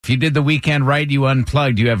If you did the weekend right, you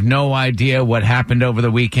unplugged. You have no idea what happened over the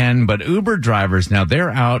weekend, but Uber drivers, now they're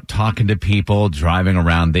out talking to people, driving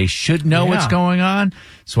around. They should know what's going on.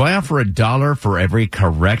 So I offer $1 for every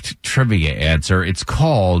correct trivia answer. It's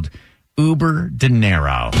called Uber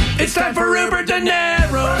Dinero. It's time for Uber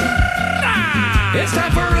Dinero. It's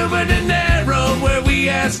time for Uber Dinero, where we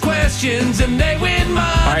ask questions and they win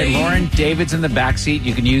money. All right, Lauren, David's in the backseat.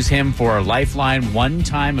 You can use him for a lifeline one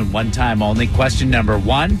time and one time only. Question number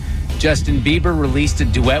 1. Justin Bieber released a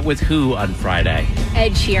duet with who on Friday?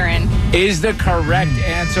 Ed Sheeran. Is the correct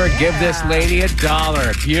answer. Give this lady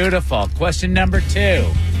 $1. Beautiful. Question number 2.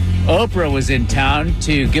 Oprah was in town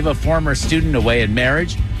to give a former student away in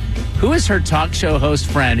marriage. Who is her talk show host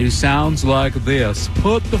friend who sounds like this?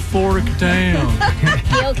 Put the fork down.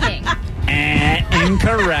 Gayle King.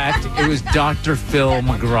 Incorrect. It was Dr. Phil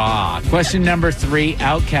McGraw. Question number 3.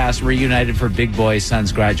 Outkast reunited for Big Boy's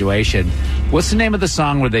son's graduation. What's the name of the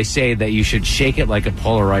song where they say that you should shake it like a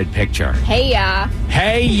Polaroid picture? Hey Ya.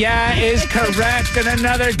 Hey Ya is correct. And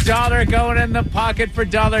another $1 going in the pocket for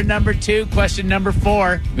dollar number 2. Question number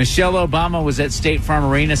 4. Michelle Obama was at State Farm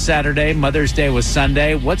Arena Saturday. Mother's Day was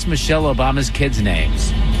Sunday. What's Michelle Obama's kids'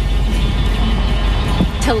 names?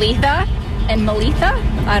 Talitha and Malitha?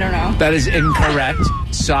 I don't know. That is incorrect.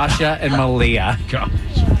 Sasha and Malia.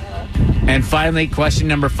 And finally, question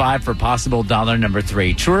number 5 for possible dollar number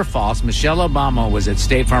 3. True or false, Michelle Obama was at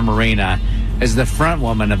State Farm Arena as the front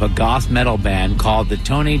woman of a goth metal band called the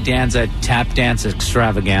Tony Danza Tap Dance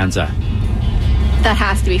Extravaganza. That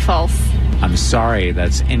has to be false. I'm sorry,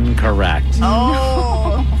 that's incorrect.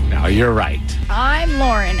 Oh. No, you're right. I'm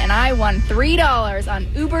Lauren, and I won $3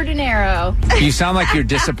 on Uber Dinero. You sound like you're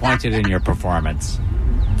disappointed in your performance.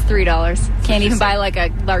 It's $3. Can't even buy like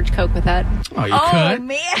a large Coke with that. Oh, you could?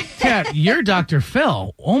 Man. Yeah, you're Dr.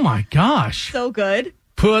 Phil. Oh, my gosh. So good.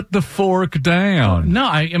 Put the fork down. No,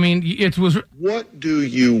 I mean, it was What do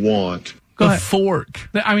you want? A fork.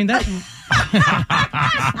 I mean, that's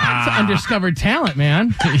undiscovered talent,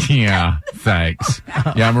 man. Yeah, thanks.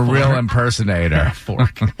 Yeah, I'm a real impersonator.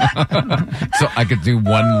 Fork. So I could do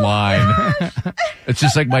one line. It's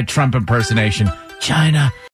just like my Trump impersonation. China.